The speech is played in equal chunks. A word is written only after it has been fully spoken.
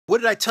What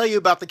did I tell you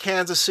about the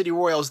Kansas City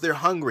Royals? They're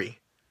hungry.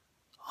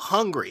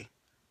 Hungry.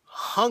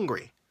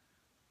 Hungry.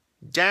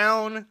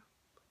 Down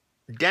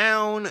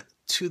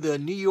to the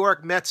New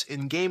York Mets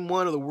in Game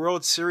 1 of the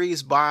World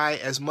Series by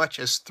as much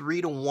as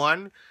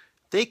 3-1.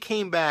 They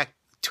came back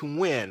to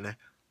win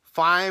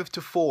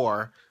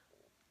 5-4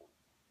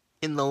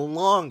 in the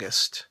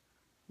longest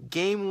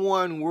Game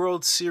 1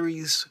 World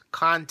Series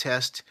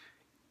contest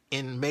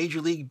in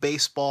Major League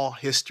Baseball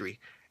history.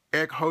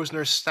 Eric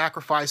Hosner's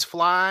sacrifice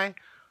fly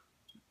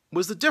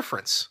was the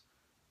difference.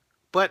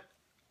 But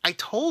I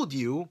told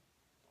you,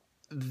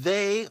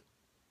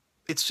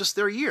 it's just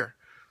their year.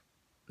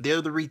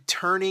 They're the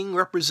returning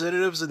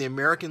representatives of the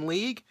American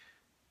League,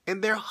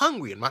 and they're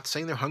hungry. I'm not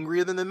saying they're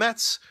hungrier than the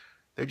Mets.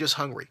 They're just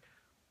hungry.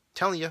 I'm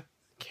telling you,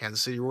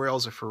 Kansas City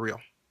Royals are for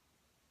real.